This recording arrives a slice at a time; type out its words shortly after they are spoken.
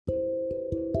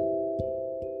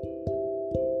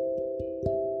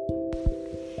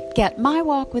Get My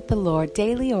Walk with the Lord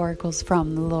Daily Oracles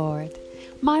from the Lord.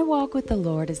 My Walk with the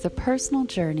Lord is a personal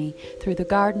journey through the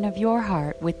garden of your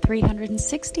heart with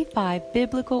 365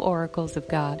 biblical oracles of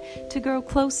God to grow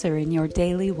closer in your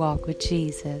daily walk with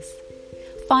Jesus.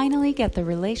 Finally get the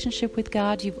relationship with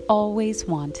God you've always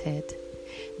wanted.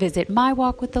 Visit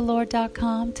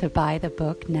mywalkwiththelord.com to buy the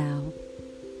book now.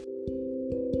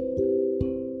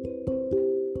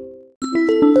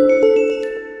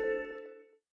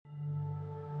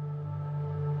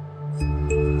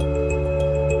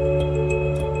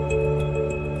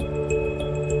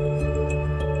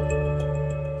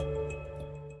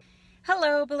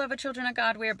 Hello, beloved children of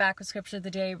God. We are back with Scripture of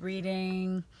the Day,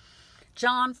 reading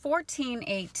John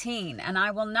 14:18. And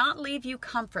I will not leave you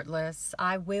comfortless.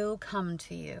 I will come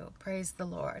to you. Praise the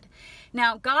Lord.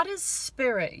 Now, God is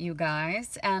spirit, you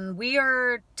guys, and we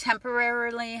are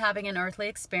temporarily having an earthly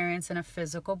experience in a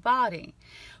physical body.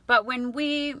 But when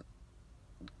we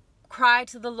cry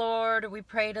to the Lord, we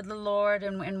pray to the Lord,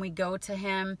 and we go to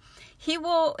Him,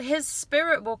 His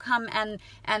Spirit will come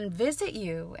and visit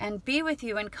you and be with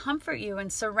you and comfort you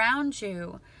and surround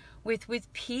you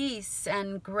with peace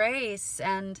and grace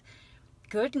and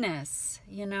goodness.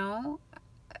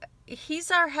 He's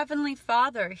our Heavenly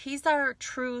Father. He's our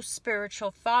true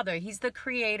spiritual Father. He's the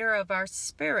creator of our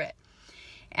spirit,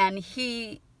 and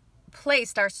He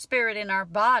placed our spirit in our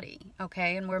body,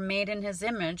 okay? And we're made in His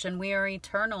image, and we are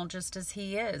eternal just as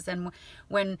He is. And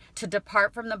when to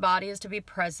depart from the body is to be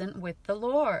present with the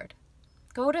Lord.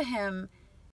 Go to Him.